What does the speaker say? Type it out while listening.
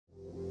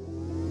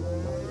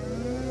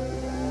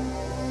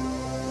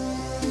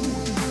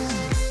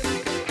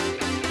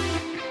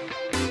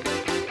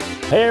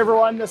Hey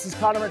everyone, this is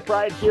Connor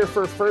McBride here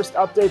for First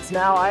Updates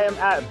Now. I am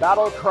at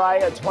Battle Cry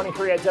at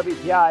 23 at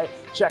WPI,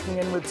 checking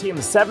in with Team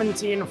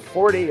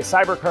 1740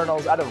 Cyber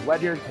Kernels out of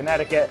Ledyard,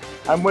 Connecticut.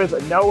 I'm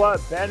with Noah,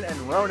 Ben, and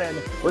Ronan.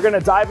 We're gonna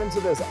dive into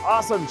this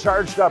awesome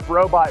charged up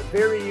robot,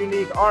 very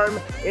unique arm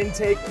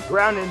intake,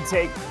 ground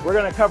intake. We're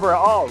gonna cover it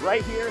all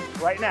right here,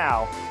 right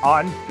now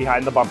on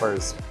Behind the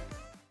Bumpers.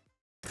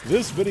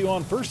 This video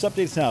on First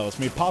Updates Now is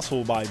made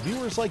possible by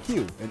viewers like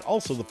you and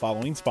also the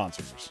following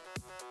sponsors.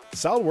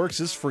 SolidWorks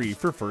is free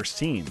for first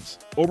teams.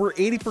 Over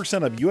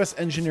 80% of US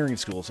engineering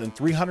schools and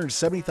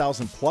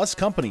 370,000 plus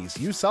companies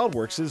use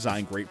SolidWorks to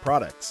design great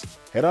products.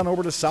 Head on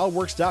over to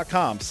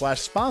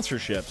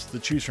solidworks.com/sponsorships to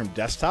choose from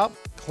desktop,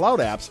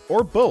 cloud apps,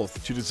 or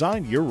both to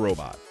design your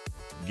robot.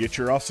 Get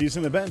your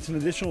off-season events an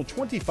additional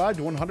 25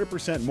 to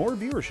 100% more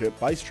viewership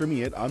by streaming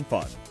it on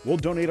Fun. We'll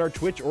donate our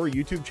Twitch or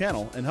YouTube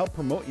channel and help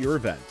promote your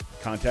event.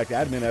 Contact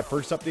admin at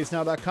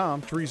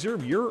firstupdatesnow.com to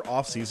reserve your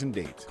off-season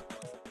date.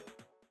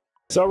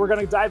 So we're going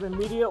to dive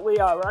immediately.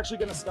 We're actually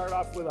going to start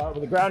off with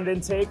the ground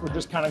intake. We're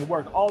just kind of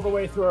work all the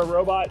way through our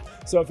robot.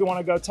 So if you want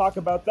to go talk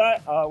about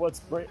that,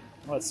 let's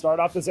start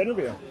off this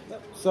interview.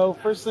 So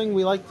first thing,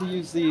 we like to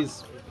use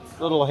these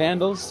little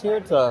handles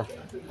here to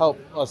help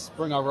us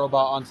bring our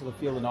robot onto the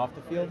field and off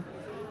the field.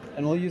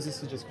 And we'll use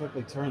this to just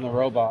quickly turn the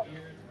robot.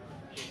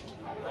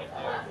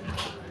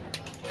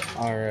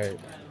 All right.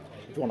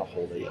 If you want to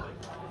hold it. All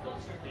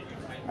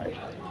right.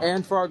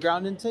 And for our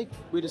ground intake,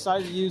 we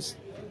decided to use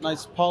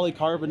nice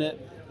polycarbonate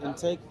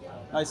intake,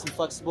 nice and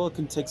flexible. It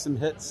can take some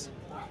hits.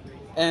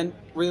 And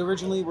we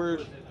originally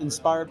were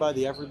inspired by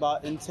the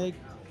Everbot intake,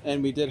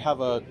 and we did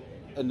have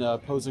an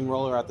opposing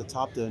roller at the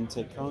top to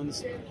intake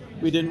cones.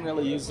 We didn't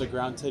really use the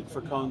ground take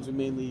for cones. We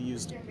mainly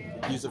use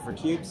it for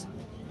cubes.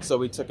 So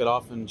we took it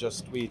off and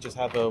we just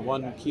have a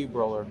one cube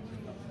roller.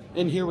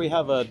 In here we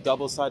have a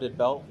double-sided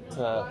belt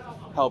to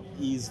help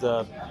ease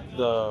the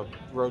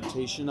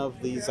rotation of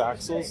these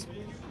axles.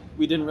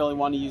 We didn't really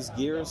want to use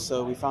gears,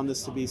 so we found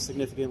this to be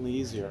significantly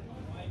easier.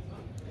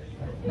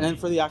 And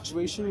for the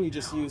actuation, we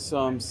just use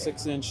some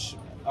 6-inch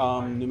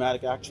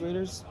pneumatic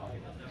actuators.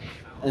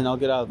 And I'll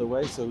get out of the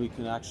way so we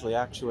can actually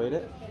actuate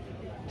it.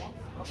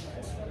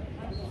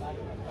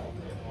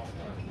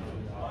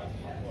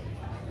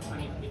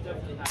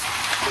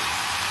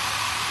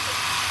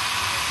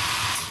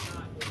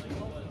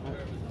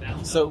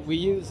 So we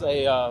use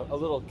a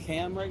little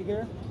cam right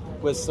here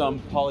with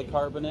some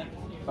polycarbonate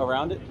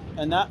around it,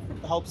 and that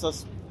helps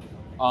us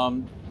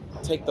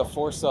take the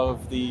force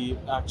of the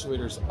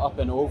actuators up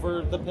and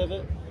over the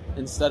pivot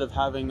instead of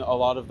having a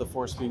lot of the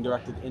force being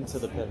directed into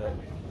the pivot.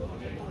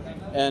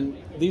 And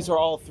these are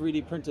all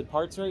 3D printed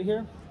parts right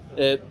here.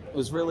 It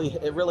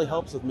really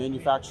helps with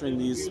manufacturing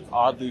these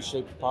oddly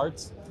shaped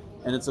parts,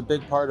 and it's a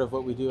big part of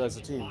what we do as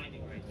a team.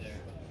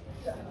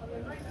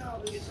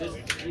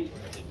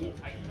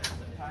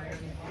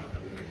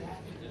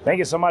 Thank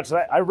you so much.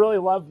 I really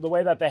love the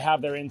way that they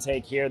have their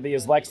intake here.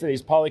 These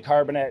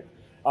polycarbonate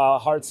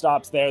hard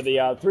stops there,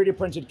 the 3D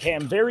printed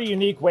cam, very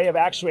unique way of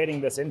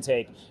actuating this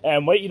intake.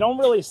 And what you don't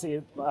really see,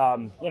 here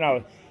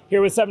with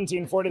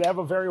 1740, they have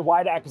a very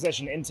wide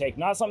acquisition intake.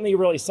 Not something you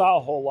really saw a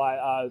whole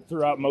lot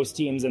throughout most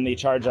teams in the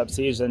charge-up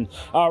season.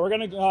 We're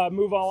going to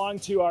move along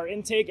to our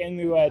intake and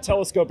the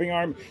telescoping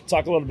arm.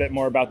 Talk a little bit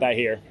more about that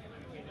here.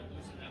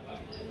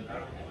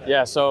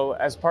 Yeah, so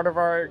as part of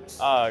our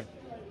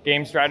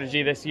game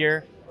strategy this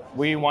year,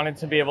 we wanted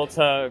to be able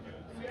to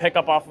pick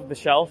up off of the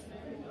shelf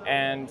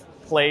and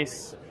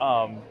place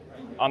on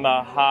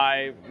the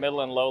high,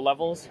 middle, and low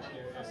levels.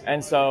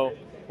 And so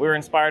we were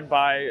inspired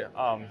by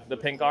the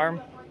pink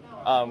arm,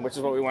 which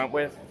is what we went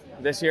with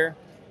this year.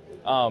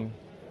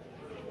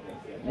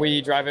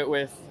 We drive it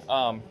with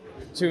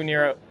two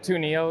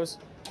Neos.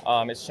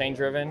 It's chain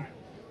driven.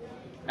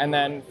 And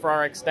then for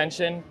our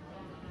extension,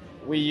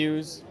 we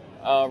use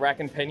rack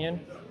and pinion.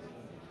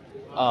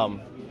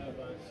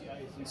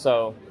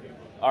 So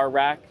our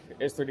rack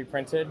is 3D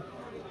printed,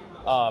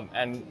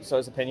 and so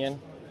is a pinion.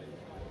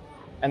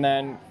 And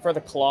then for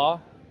the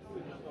claw,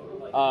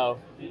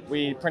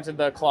 we printed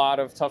the claw out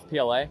of tough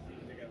PLA,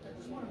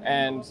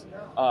 and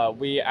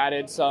we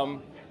added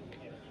some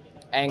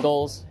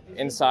angles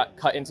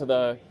cut into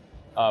the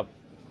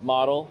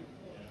model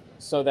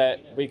so that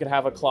we could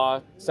have a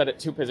claw set at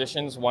 2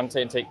 positions, one to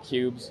intake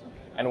cubes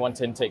and one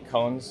to intake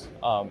cones.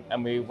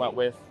 And we went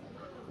with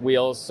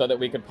wheels so that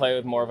we could play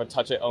with more of a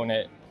touch it, own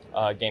it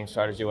game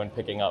strategy when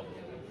picking up.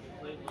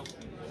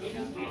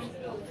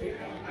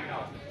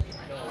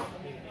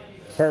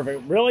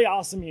 Perfect. Really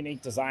awesome,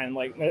 unique design.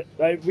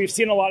 We've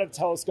seen a lot of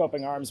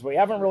telescoping arms, but we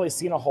haven't really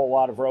seen a whole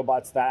lot of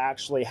robots that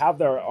actually have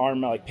their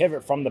arm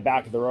pivot from the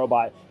back of the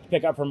robot,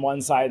 pick up from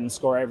one side and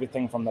score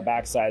everything from the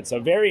back side. So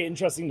very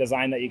interesting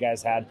design that you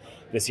guys had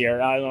this year.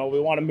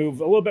 We want to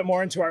move a little bit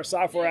more into our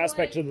software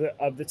aspect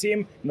of the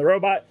team and the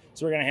robot.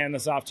 So we're going to hand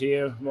this off to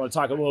you. We want to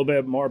talk a little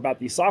bit more about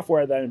the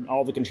software than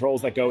all the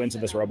controls that go into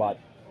this robot.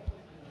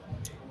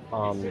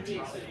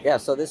 Yeah,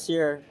 so this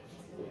year,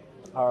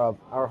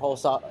 our whole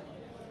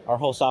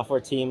software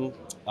team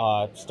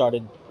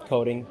started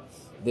coding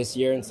this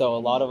year, and so a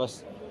lot of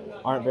us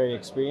aren't very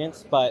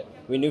experienced, but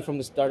we knew from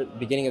the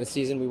beginning of the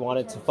season we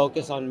wanted to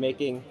focus on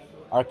making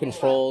our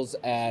controls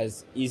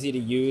as easy to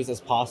use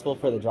as possible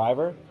for the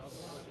driver.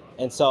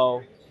 And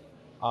so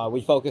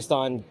we focused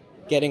on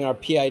getting our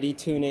PID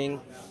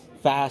tuning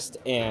fast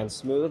and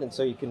smooth. And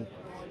so you can,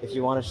 if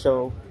you want to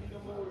show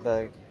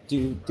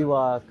do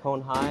a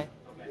cone high.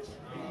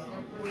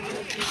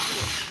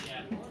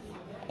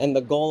 And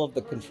the goal of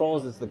the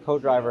controls is the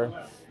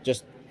co-driver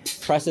just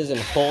presses and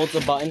holds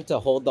a button to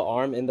hold the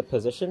arm in the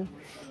position.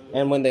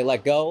 And when they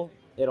let go,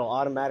 it'll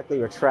automatically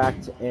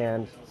retract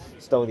and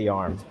stow the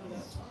arm.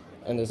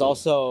 And we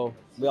also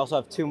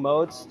have 2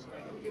 modes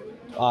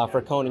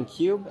for cone and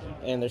cube,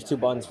 and there's 2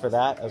 buttons for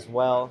that as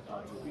well.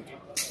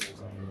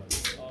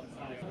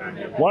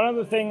 One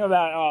other thing that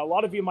a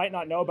lot of you might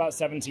not know about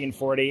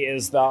 1740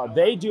 is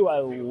they do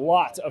a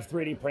lot of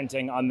 3D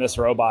printing on this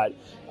robot.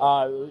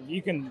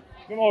 You can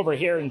come over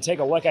here and take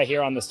a look at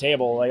here on this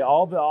table, like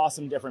all the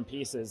awesome different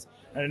pieces.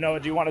 And Noah,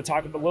 do you want to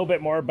talk a little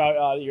bit more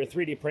about your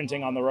 3D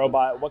printing on the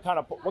robot? What kind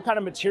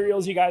of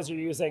materials you guys are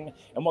using,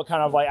 and what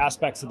kind of like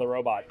aspects of the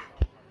robot?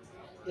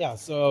 Yeah,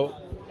 so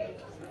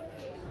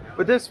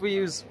with this we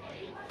use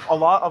a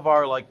lot of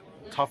our like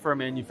tougher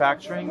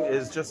manufacturing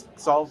is just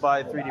solved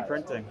by 3D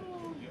printing.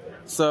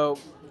 So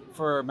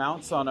for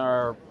mounts on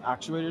our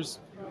actuators,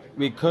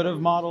 we could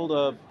have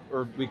modeled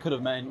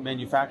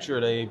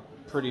manufactured a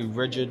pretty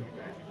rigid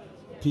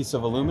piece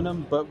of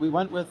aluminum, but we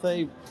went with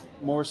a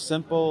more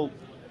simple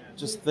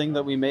just thing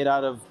that we made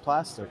out of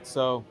plastic.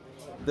 So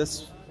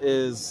this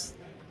is,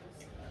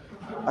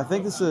 I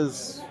think this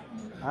is,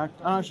 I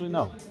don't actually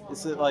know.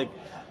 Is it like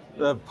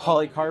the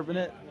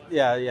polycarbonate?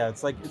 Yeah,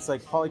 it's like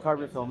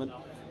polycarbonate filament.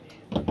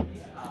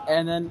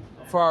 And then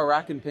for our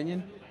rack and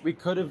pinion, we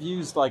could have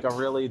used like a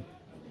really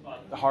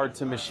hard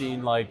to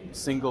machine like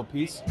single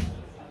piece,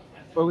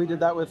 but we did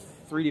that with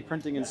 3D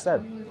printing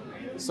instead.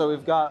 So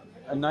we've got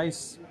a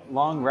nice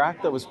long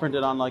rack that was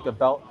printed on like a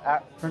belt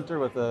printer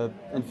with a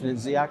infinite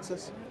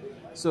Z-axis.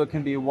 So it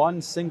can be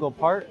one single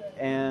part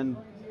and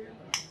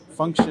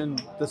function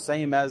the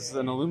same as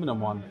an aluminum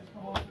one.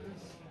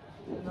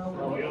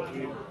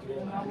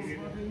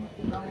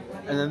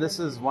 And then this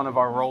is one of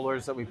our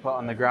rollers that we put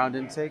on the ground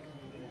intake.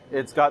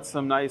 It's got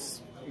some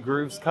nice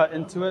grooves cut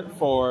into it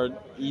for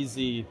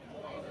easy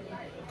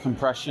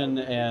compression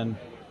and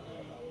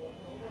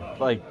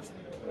like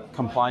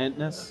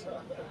compliantness.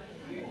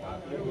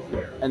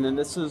 And then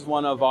this is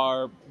one of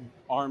our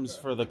arms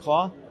for the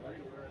claw.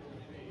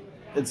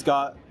 It's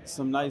got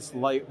some nice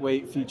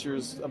lightweight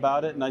features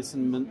about it, nice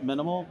and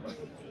minimal,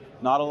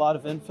 not a lot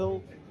of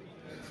infill.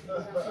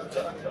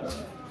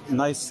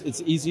 Nice,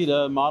 it's easy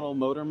to model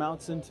motor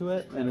mounts into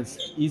it, and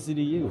it's easy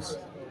to use.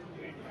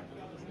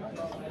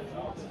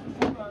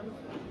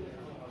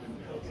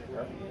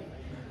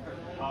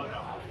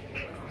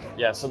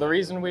 Yeah, so the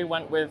reason we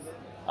went with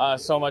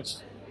so much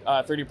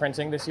 3D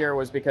printing this year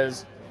was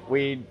because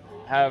we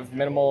have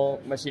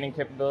minimal machining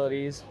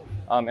capabilities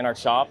in our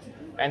shop,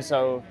 and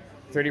so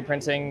 3D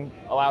printing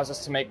allows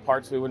us to make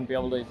parts we wouldn't be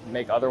able to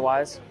make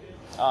otherwise.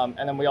 And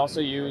then we also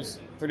use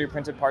 3D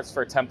printed parts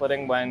for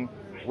templating when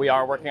we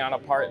are working on a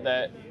part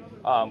that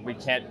we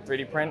can't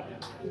 3D print.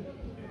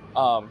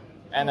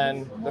 And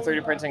then the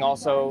 3D printing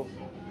also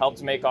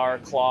helped make our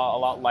claw a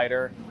lot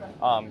lighter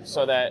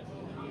so that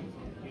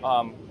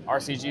our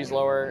CG is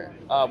lower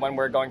when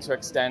we're going to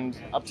extend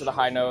up to the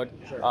high node.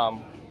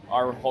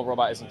 Our whole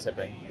robot isn't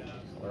tipping.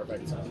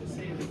 Perfect.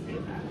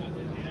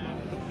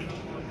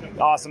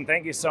 Awesome,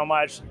 thank you so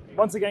much.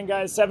 Once again,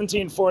 guys,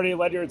 1740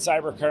 Ledyard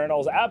Cyber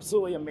Kernels,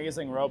 absolutely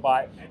amazing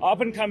robot. Up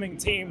and coming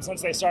team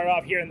since they started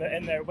off here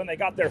when they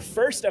got their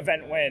first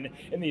event win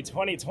in the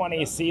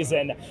 2020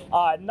 season.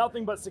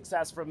 Nothing but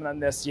success from them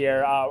this year.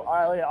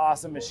 Really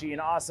awesome machine,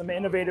 awesome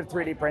innovative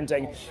 3D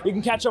printing. You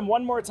can catch them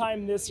one more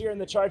time this year in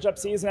the Charge Up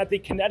season at the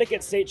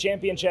Connecticut State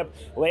Championship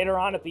later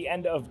on at the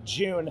end of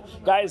June.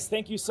 Guys,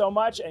 thank you so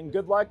much and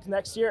good luck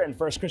next year in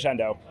First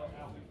Crescendo.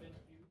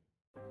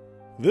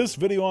 This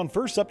video on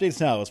First Updates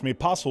Now is made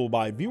possible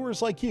by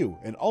viewers like you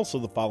and also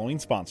the following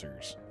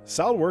sponsors.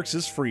 SolidWorks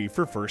is free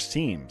for first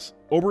teams.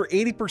 Over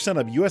 80%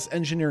 of US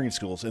engineering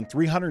schools and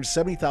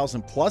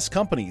 370,000 plus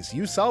companies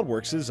use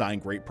SolidWorks to design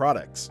great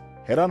products.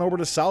 Head on over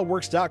to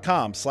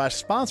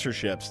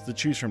solidworks.com/sponsorships to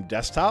choose from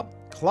desktop,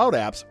 cloud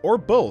apps, or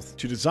both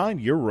to design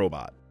your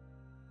robot.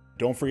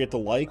 Don't forget to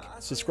like,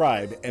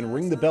 subscribe, and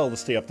ring the bell to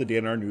stay up to date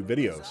on our new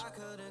videos.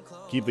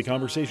 Keep the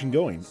conversation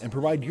going and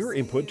provide your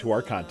input to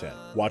our content.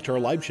 Watch our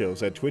live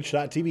shows at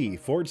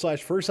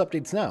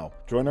twitch.tv/firstupdatesnow.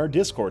 Join our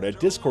Discord at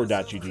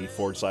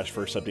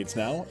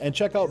discord.gg/firstupdatesnow and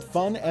check out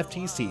Fun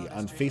FTC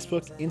on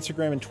Facebook,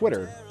 Instagram, and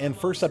Twitter, and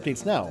First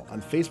Updates Now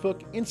on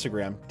Facebook,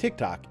 Instagram,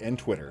 TikTok, and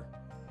Twitter.